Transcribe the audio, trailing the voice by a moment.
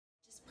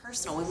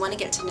Personal. We want to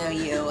get to know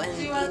you,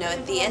 and you know,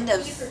 at the end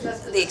of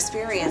the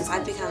experience,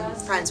 I've become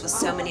friends with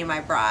so many of my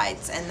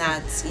brides, and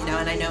that's, you know,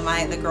 and I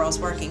know the girls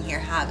working here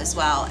have as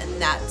well,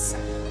 and that's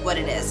what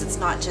it is. It's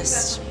not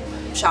just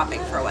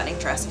shopping for a wedding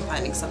dress and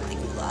finding something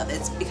you love.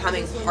 It's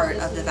becoming part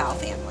of the Vow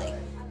family.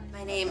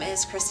 My name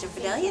is Kristen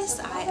Fidelius.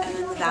 I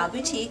own the Vow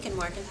Boutique in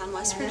Morgantown,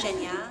 West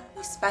Virginia.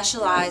 We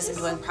specialize in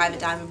doing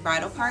private diamond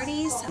bridal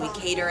parties. We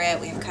cater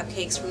it. We have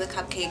cupcakes from the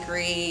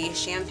cupcakery,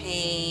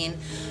 champagne,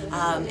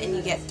 and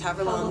you get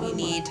however long you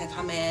need to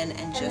come in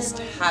and just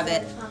have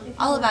it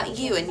all about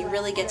you, and you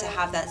really get to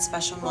have that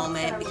special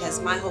moment,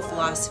 because my whole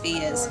philosophy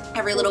is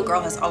every little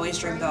girl has always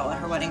dreamed about what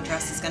her wedding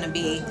dress is going to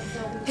be.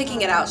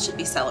 Picking it out should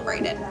be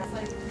celebrated.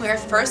 We were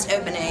first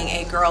opening,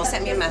 a girl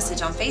sent me a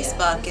message on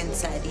Facebook and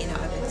said, you know,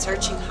 I've been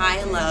searching high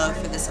and low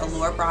for this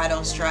Allure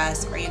bridal's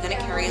dress. Are you going to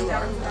carry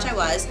Allure? Which I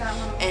was.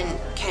 And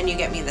can you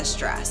get me this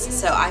dress?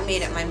 So I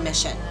made it my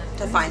mission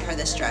to find her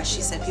this dress.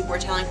 She said people were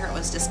telling her it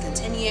was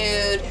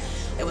discontinued.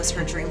 It was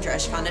her dream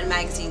dress. She found it in a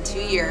magazine 2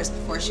 years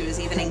before she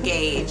was even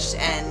engaged,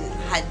 and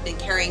had been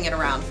carrying it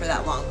around for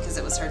that long because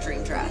it was her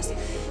dream dress.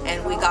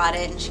 And we got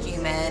it, and she came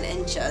in,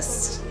 and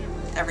just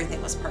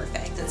everything was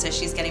perfect. And so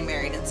she's getting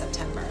married in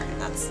September,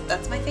 and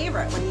that's my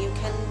favorite, when you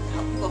can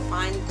help people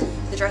find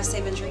the dress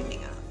they've been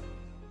dreaming of.